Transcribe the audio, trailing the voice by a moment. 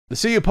The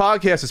CU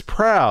Podcast is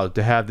proud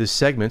to have this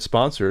segment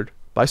sponsored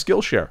by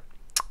Skillshare.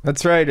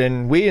 That's right,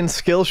 and we in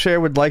Skillshare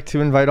would like to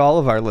invite all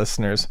of our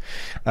listeners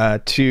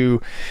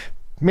to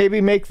maybe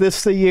make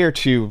this the year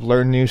to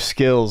learn new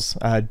skills,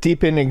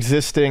 deepen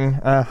existing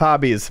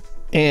hobbies,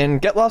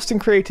 and get lost in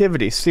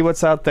creativity. See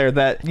what's out there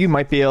that you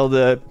might be able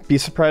to be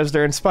surprised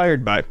or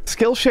inspired by.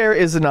 Skillshare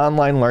is an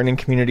online learning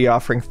community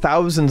offering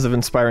thousands of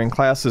inspiring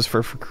classes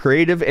for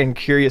creative and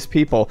curious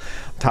people.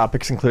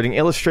 Topics including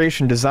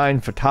illustration,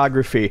 design,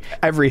 photography,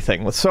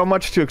 everything. With so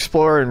much to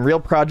explore and real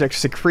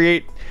projects to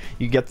create,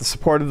 you get the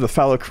support of the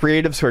fellow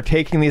creatives who are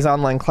taking these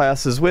online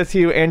classes with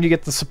you, and you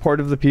get the support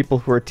of the people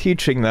who are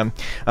teaching them.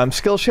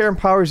 Skillshare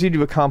empowers you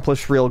to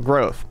accomplish real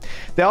growth.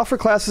 They offer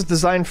classes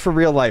designed for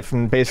real life,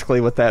 and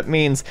basically what that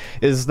means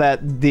is that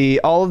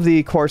all of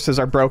the courses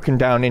are broken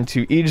down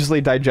into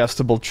easily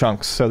digestible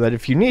chunks, so that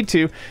if you need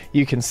to,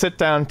 you can sit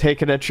down,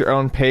 take it at your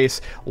own pace,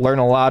 learn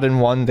a lot in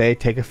one day,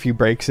 take a few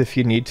breaks if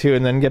you need to,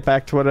 and then get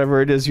back to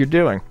whatever it is you're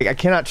doing. I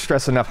cannot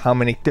stress enough how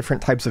many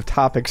different types of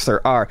topics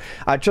there are.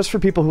 Just for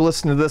people who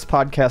listen to this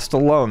podcast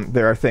alone,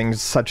 there are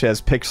things such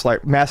as pixel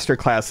art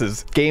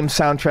masterclasses, game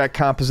soundtrack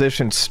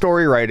composition,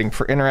 story writing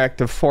for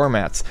interactive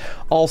formats,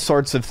 all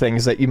sorts of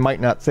things that you might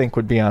not think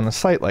would be on a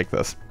site like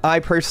this. I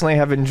personally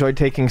have enjoyed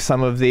taking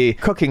some of the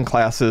cooking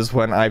classes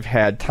when I've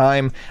had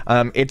time.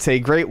 It's a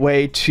great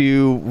way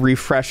to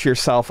refresh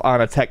yourself on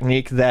a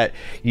technique that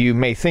you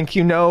may think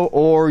you know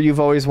or you've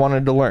always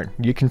wanted to learn.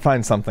 You can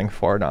find something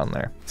for it on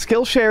there.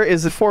 Skillshare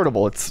is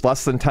affordable. It's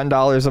less than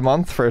 $10 a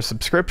month for a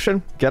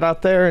subscription. Get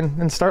out there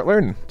and start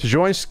learning. To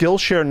join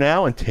Skillshare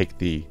now and take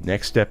the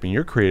next step in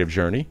your creative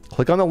journey,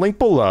 click on the link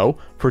below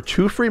for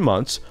 2 free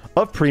months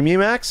of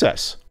premium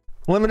access.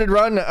 Limited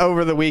run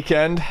over the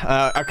weekend.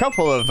 A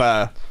couple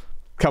of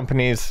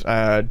companies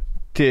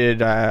did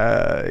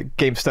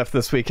game stuff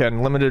this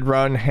weekend. Limited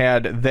Run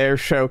had their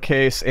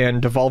showcase,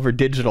 and Devolver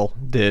Digital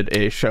did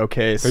a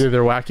showcase. They did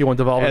their wacky one,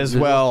 Devolver as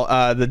Digital?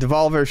 well. The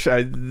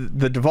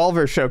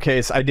Devolver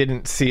showcase I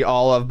didn't see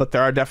all of, but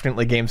there are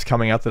definitely games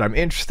coming out that I'm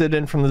interested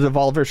in from the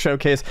Devolver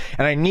showcase,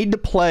 and I need to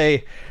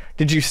play.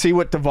 Did you see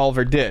what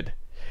Devolver did?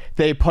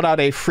 They put out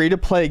a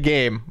free-to-play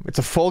game. It's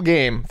a full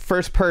game,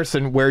 first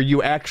person, where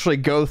you actually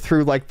go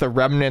through like the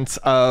remnants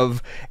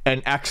of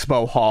an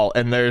expo hall,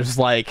 and there's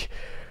like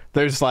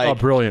oh,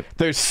 brilliant.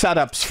 There's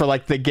setups for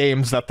like the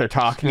games that they're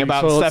talking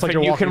about. So stuff, like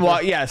and you can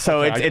watch. Yeah,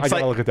 so okay, it's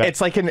like look at that. it's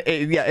like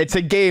it's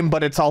a game,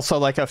 but it's also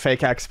like a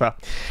fake expo.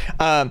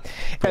 And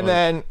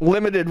then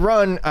Limited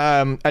Run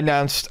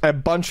announced a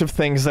bunch of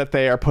things that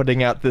they are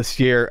putting out this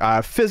year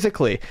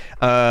physically.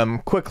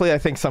 Quickly, I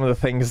think some of the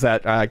things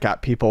that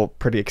got people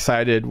pretty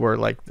excited were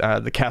like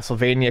the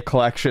Castlevania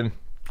collection,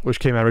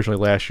 Which came out originally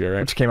last year, right?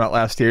 which came out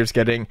last year, is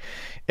getting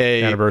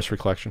a Anniversary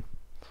collection.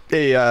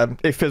 a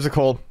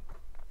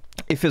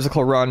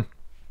physical run.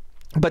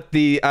 But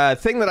the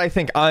thing that I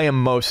think I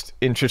am most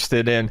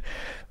interested in,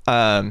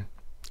 and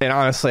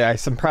honestly I'm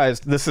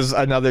surprised, this is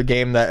another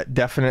game that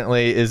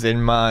definitely is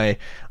in my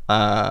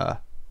that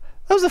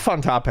was a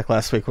fun topic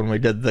last week when we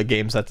did the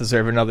games that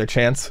deserve another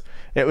chance.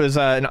 It was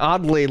an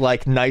oddly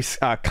like nice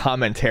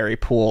commentary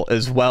pool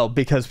as well,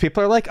 because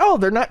people are like, oh,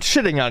 they're not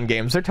shitting on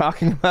games, they're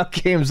talking about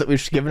games that we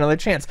should give another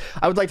chance.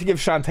 I would like to give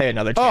Shantae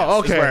another chance. Oh,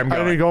 okay. Is where I'm I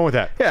going. know you're going with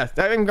that. Yeah,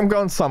 I'm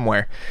going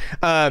somewhere.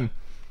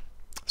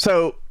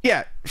 So,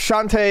 yeah,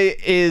 Shantae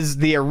is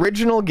the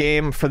original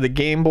game for the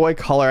Game Boy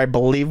Color, I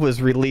believe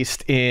was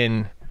released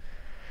in,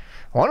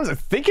 I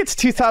think it's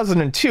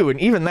 2002, and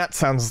even that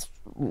sounds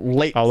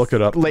late. I'll look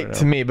it up late right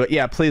to now. me, but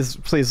yeah, please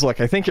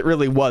look. I think it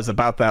really was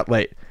about that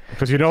late.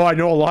 Because I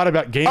know a lot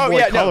about Game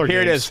Boy Color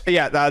here games. it is.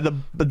 Yeah,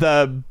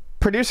 the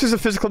producers of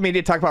Physical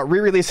Media talk about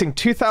re-releasing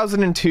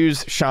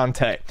 2002's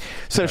Shantae.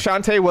 So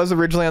Shantae was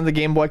originally on the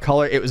Game Boy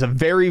Color. It was a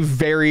very,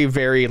 very,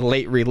 very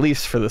late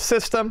release for the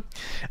system.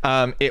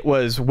 It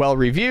was well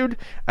reviewed.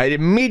 It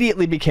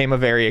immediately became a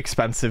very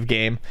expensive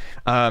game.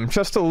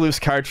 Just a loose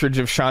cartridge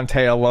of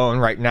Shantae alone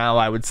right now,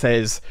 I would say,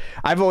 is...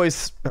 I've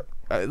always...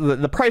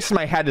 the price in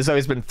my head has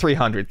always been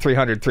 300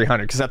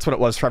 because that's what it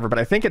was forever, but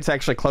I think it's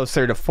actually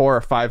closer to 400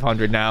 or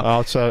 500 now.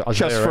 I'll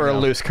just for a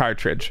loose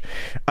cartridge.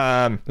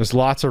 There's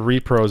lots of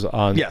repros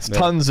on. Yes, there.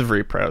 tons of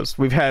repros.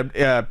 We've had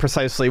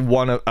precisely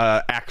one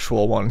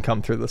actual one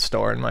come through the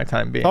store in my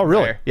time being. Oh,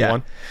 really? There. Yeah,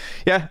 One?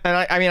 Yeah,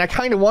 and I mean, I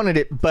kind of wanted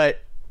it,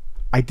 but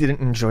I didn't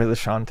enjoy the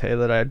Shantae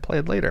that I had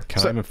played later.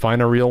 Can I even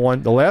find a real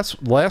one? The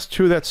last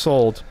two that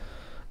sold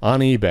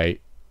on eBay,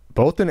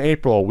 both in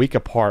April, a week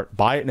apart.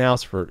 Buy it now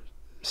for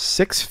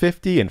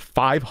 $650 and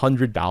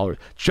 $500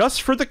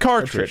 just for the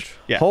cartridge.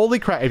 Yeah. Holy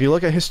crap! If you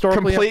look at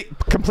historically,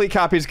 complete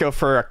copies go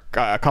for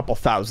a couple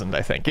thousand.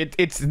 I think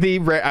it's the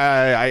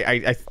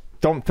I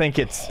don't think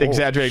it's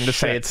exaggerating to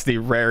say it's the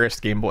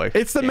rarest Game Boy.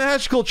 It's the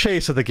magical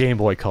chase of the Game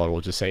Boy Color.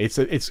 We'll just say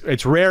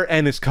it's rare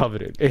and it's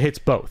coveted. It hits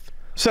both.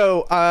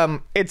 So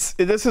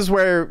this is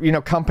where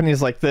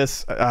companies like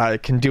this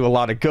can do a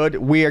lot of good.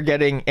 We are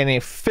getting an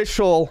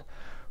official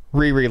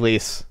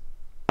re-release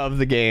of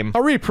the game,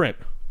 A reprint.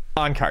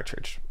 On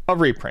cartridge, a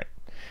reprint.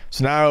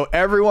 So now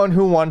everyone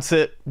who wants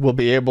it will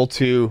be able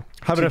to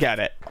get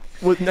it.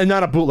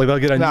 Not a bootleg. They'll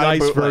get a Not a nice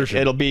bootleg. version.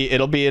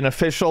 It'll be an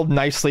official,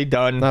 nicely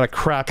done, not a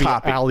crappy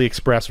copy.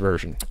 AliExpress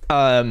version.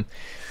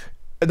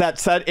 That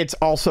said, it's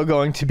also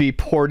going to be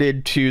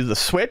ported to the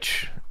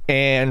Switch.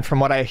 And from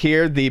what I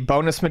hear, the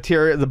bonus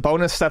material, the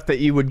bonus stuff that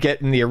you would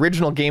get in the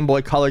original Game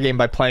Boy Color game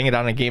by playing it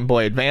on a Game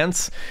Boy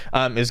Advance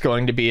is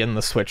going to be in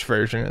the Switch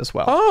version as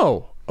well.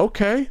 Oh,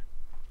 okay.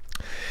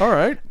 All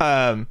right.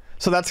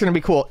 So that's going to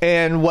be cool.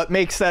 And what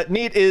makes that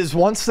neat is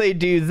once they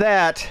do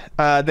that,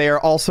 they are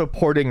also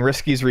porting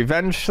Risky's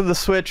Revenge to the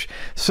Switch.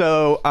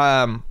 So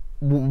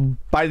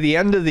by the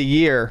end of the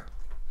year,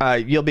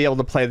 you'll be able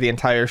to play the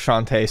entire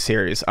Shantae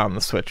series on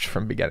the Switch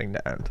from beginning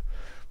to end.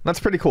 That's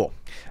pretty cool.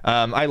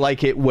 I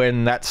like it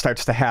when that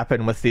starts to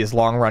happen with these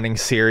long-running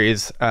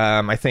series.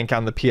 I think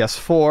on the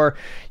PS4,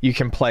 you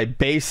can play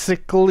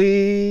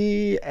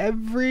basically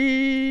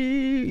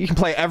every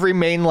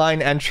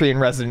mainline entry in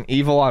Resident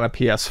Evil on a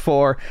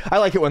PS4. I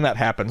like it when that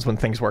happens, when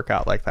things work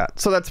out like that.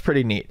 So that's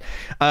pretty neat.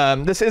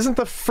 This isn't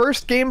the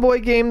first Game Boy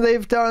game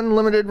they've done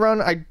limited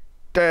run.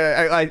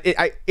 They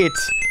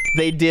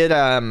did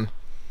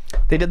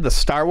the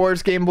Star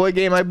Wars Game Boy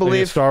game, I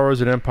believe. Star Wars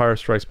and Empire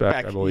Strikes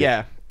Back, I believe.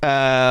 Yeah.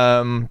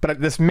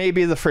 But this may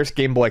be the first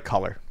Game Boy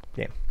Color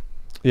game.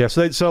 Yeah,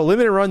 so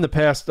limited run the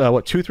past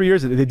 2-3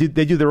 years.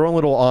 They do their own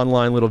little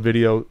online little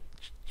video,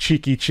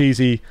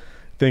 cheesy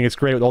thing. It's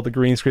great with all the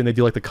green screen. They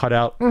do like the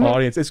cutout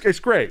audience. It's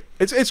great.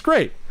 It's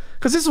great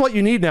because this is what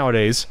you need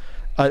nowadays.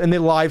 And they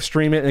live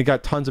stream it, and it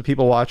got tons of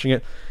people watching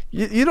it.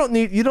 You don't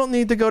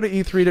need to go to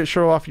E3 to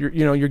show off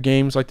your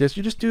games like this.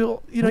 You just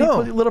do you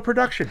put a little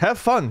production. Have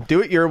fun.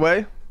 Do it your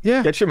way.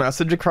 Yeah. Get your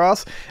message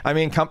across. I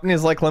mean,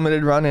 companies like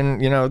Limited Run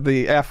and,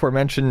 the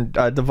aforementioned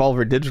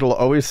Devolver Digital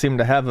always seem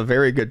to have a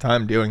very good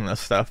time doing this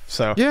stuff.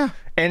 So yeah.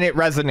 And it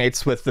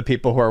resonates with the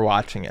people who are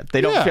watching it.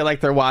 They don't feel like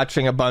they're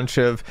watching a bunch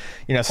of,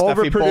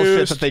 stuffy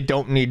bullshit that they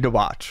don't need to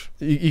watch.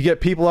 You get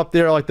people up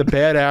there like the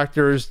bad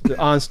actors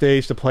on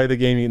stage to play the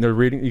game, and they're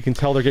reading. You can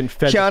tell they're getting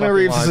fed. Keanu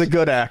Reeves lines. is a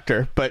good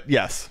actor, but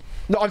yes.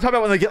 No, I'm talking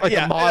about when they get like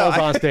the models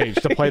on stage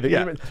to play the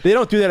game. They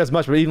don't do that as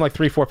much, but even like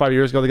 3, 4, 5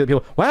 years ago, they get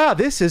people, wow,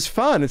 this is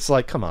fun. It's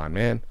like, come on,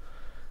 man.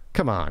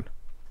 Come on.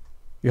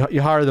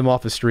 You hire them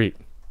off the street.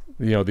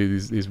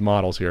 These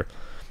models here.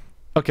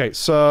 Okay,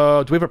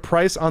 so do we have a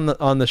price on the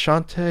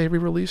Shantae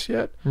re-release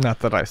yet? Not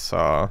that I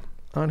saw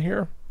on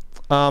here.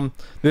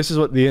 This is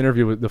what the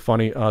interview with the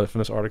funny from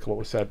this article what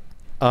was said.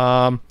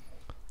 I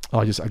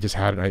just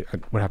had it.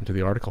 What happened to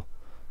the article?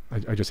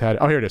 I just had it.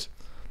 Oh, here it is.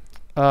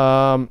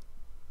 I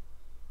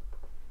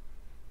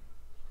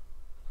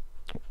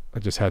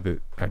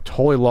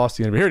totally lost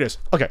the interview. Here it is.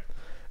 Okay.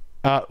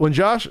 When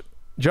Josh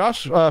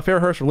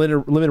Fairhurst from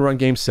Limited Run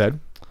Games said,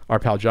 our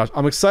pal Josh,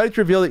 I'm excited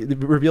to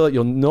reveal that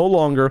you'll no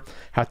longer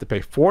have to pay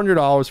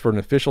 $400 for an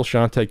official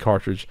Shantae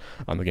cartridge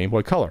on the Game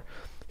Boy Color.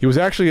 He was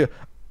actually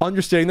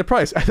understating the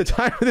price. At the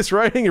time of this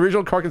writing, the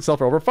original card can sell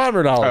for over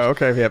 $500. Oh,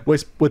 okay. Yep.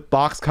 With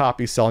box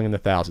copies selling in the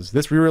thousands.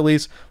 This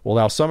re-release will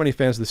allow so many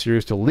fans of the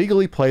series to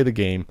legally play the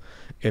game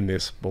in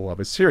this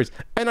beloved series.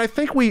 And I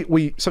think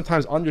we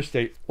sometimes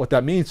understate what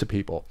that means to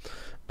people.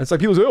 It's like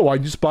people say, oh, why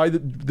just buy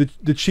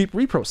the cheap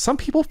repro? Some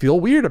people feel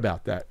weird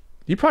about that.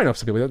 You probably know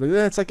some people.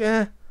 It's like,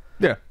 yeah,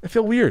 I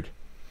feel weird.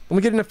 When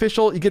we get an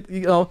official, they're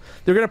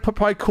gonna put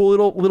probably cool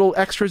little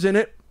extras in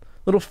it,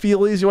 little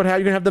feelies. You're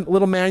gonna have the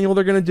little manual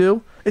they're gonna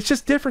do. It's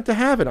just different to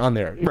have it on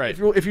there. Right.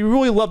 If you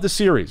really love the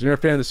series, you're a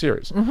fan of the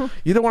series.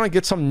 You don't want to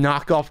get some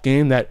knockoff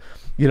game that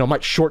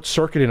might short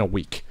circuit in a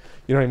week.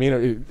 You know what I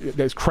mean?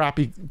 There's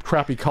crappy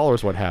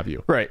colors, what have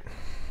you. Right.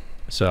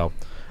 So,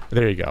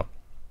 there you go.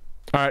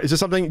 All right, is this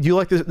something, do you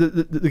like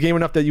the game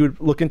enough that you would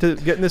look into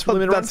getting this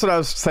limited run? That's what I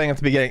was saying at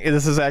the beginning.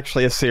 This is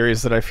actually a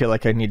series that I feel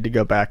like I need to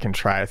go back and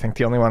try. I think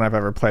the only one I've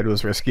ever played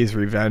was Risky's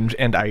Revenge,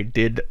 and I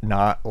did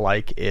not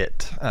like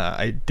it.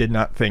 I did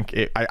not think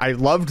it... I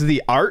loved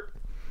the art,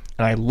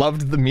 and I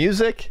loved the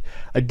music.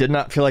 I did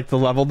not feel like the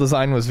level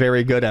design was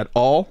very good at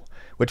all,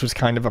 which was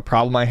kind of a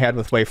problem I had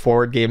with Way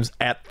Forward games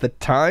at the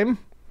time.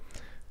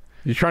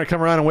 You're trying to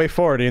come around and Way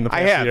Forward in the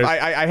past years.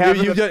 I have.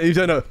 You've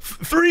done a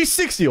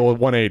 360 or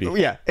 180.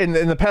 Yeah, in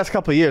the past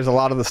couple of years, a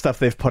lot of the stuff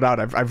they've put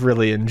out, I've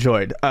really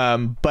enjoyed.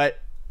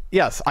 But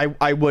yes,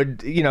 I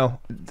would.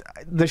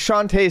 The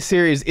Shantae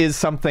series is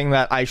something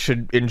that I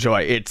should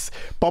enjoy. It's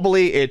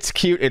bubbly, it's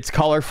cute, it's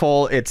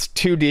colorful, it's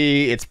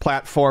 2D, it's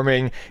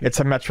platforming, it's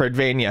a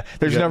Metroidvania.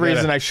 There's no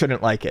reason I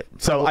shouldn't like it.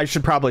 So I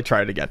should probably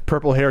try it again.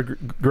 Purple hair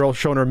girl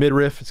showing her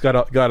midriff. It's got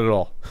it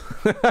all.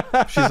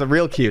 She's a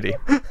real cutie.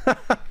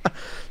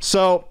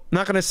 So,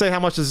 not going to say how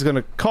much this is going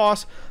to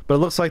cost, but it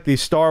looks like the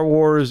Star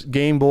Wars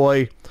Game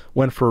Boy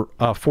went for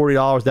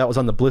 $40. That was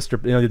on the blister.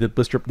 They did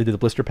the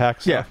blister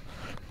packs. Yeah,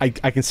 I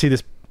can see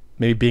this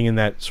maybe being in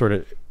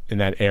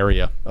that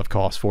area of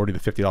cost,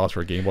 $40 to $50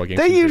 for a Game Boy game.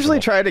 They usually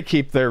try to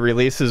keep their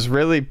releases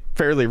really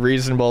fairly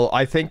reasonable.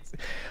 I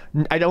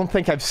don't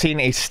think I've seen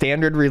a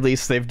standard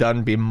release they've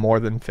done be more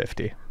than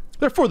 $50.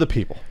 They're for the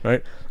people,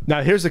 right?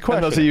 Now, here's the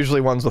question. And those are usually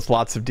ones with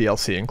lots of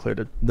DLC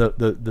included. The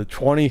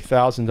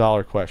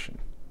 $20,000 question,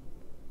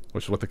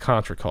 which is what the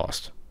Contra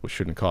cost, which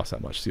shouldn't cost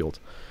that much sealed.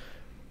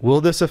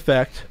 Will this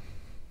affect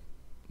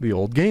the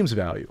old game's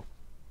value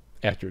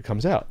after it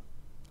comes out?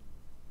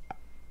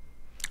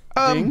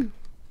 Ding.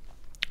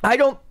 I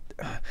don't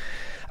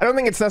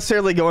think it's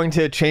necessarily going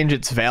to change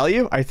its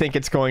value. I think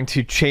it's going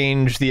to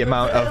change the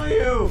amount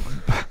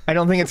of. I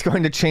don't think it's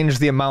going to change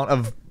the amount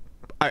of.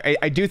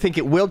 I do think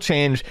it will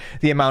change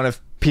the amount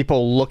of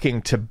people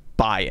looking to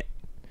buy it,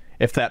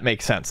 if that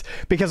makes sense.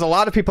 Because a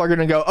lot of people are going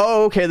to go,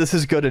 oh, okay, this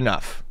is good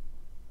enough.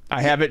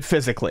 I have it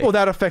physically. Well,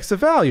 that affects the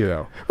value,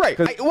 though. Right.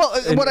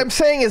 What I'm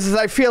saying is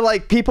I feel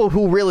like people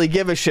who really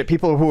give a shit,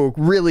 people who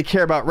really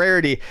care about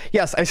rarity,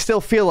 yes, I still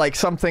feel like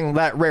something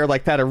that rare,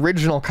 like that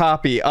original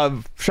copy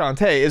of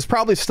Shantae, is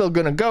probably still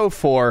going to go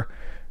for.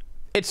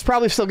 It's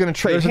probably still going to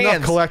trade There's hands.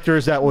 Enough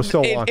collectors that will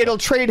still want it'll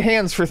trade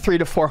hands for $300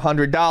 to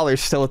 $400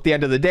 still at the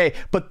end of the day,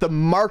 but the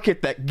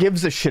market that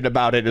gives a shit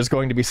about it is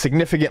going to be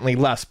significantly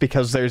less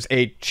because there's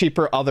a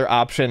cheaper other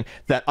option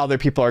that other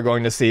people are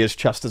going to see as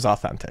just as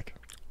authentic.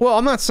 Well,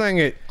 I'm not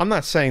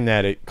saying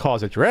that it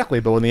caused it directly,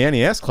 but when the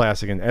NES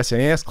Classic and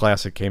SNES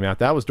Classic came out,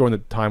 that was during the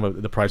time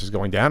of the prices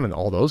going down in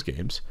all those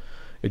games.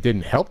 It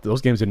didn't help.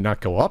 Those games did not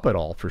go up at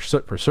all for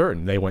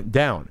certain. They went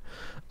down,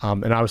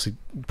 and obviously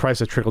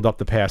prices trickled up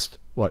the past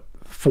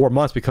 4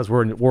 months because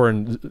we're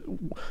in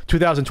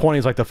 2020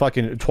 is like the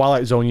fucking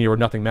Twilight Zone year where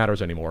nothing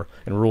matters anymore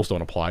and rules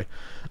don't apply.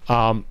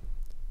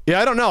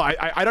 Yeah, I don't know.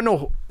 I don't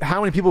know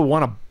how many people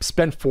want to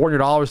spend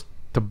 $400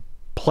 to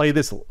play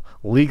this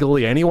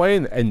legally anyway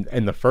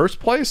in the first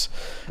place.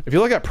 If you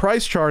look at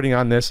price charting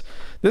on this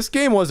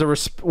game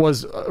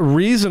was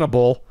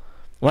reasonable.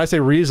 When I say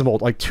reasonable,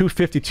 like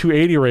 250,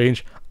 280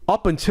 range,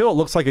 up until it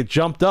looks like it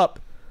jumped up.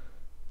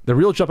 The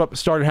real jump up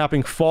started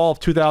happening fall of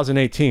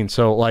 2018.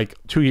 So like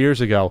 2 years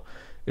ago,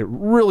 it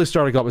really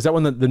started to go up. Is that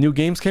when the new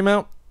games came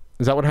out?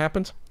 Is that what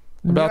happened?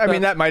 I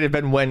mean, that might have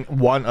been when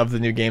one of the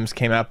new games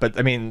came out, but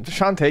I mean, the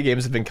Shantae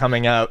games have been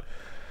coming out.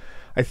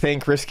 I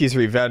think Risky's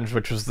Revenge,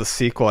 which was the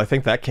sequel, I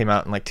think that came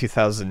out in like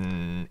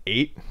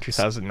 2008,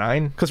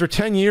 2009. Because for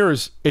 10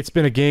 years, it's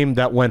been a game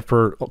that went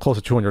for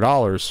close to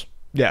 $200.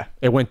 Yeah.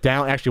 It went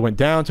down to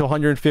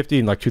 150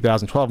 in like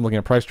 2012. I'm looking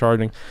at price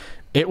charting.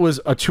 It was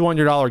a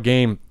 $200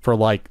 game for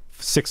like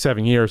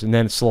 6-7 years, and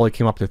then it slowly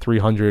came up to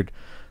 300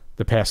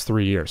 the past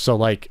 3 years. So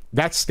like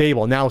that's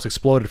stable. Now it's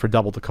exploded for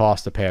double the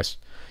cost the past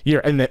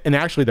year. And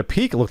actually the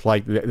peak looks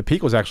like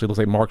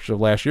March of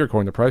last year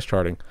according to price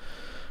charting.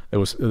 It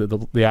was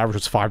the average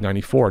was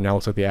 $594. Now it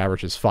looks like the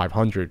average is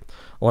 $500,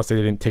 unless they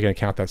didn't take into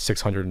account that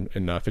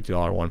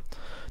 $650 one.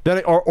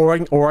 Then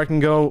or I can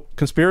go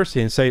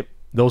conspiracy and say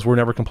those were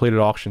never completed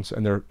auctions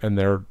and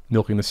they're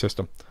milking the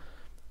system.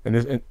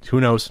 And who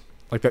knows?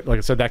 Like I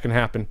said, that can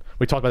happen.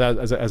 We talked about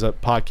that as a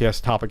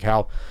podcast topic.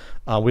 How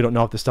we don't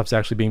know if this stuff's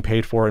actually being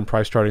paid for in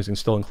price charting and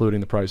still including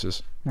the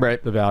prices,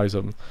 right? The values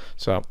of them.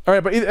 So, all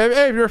right, but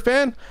hey, if you're a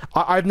fan,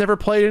 I've never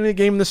played any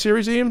game in the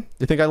series. Ian,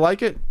 you think I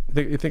like it?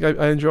 You think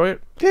I enjoy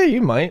it? Yeah, you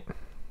might.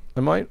 I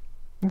might.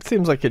 It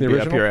seems like it'd be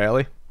up your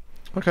alley.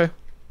 Okay.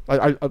 All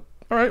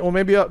right. Well,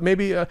 maybe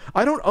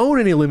I don't own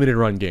any limited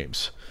run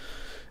games.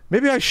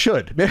 Maybe I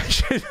should. Maybe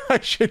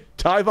I should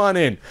dive on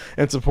in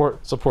and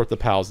support the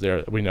pals there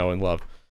that we know and love.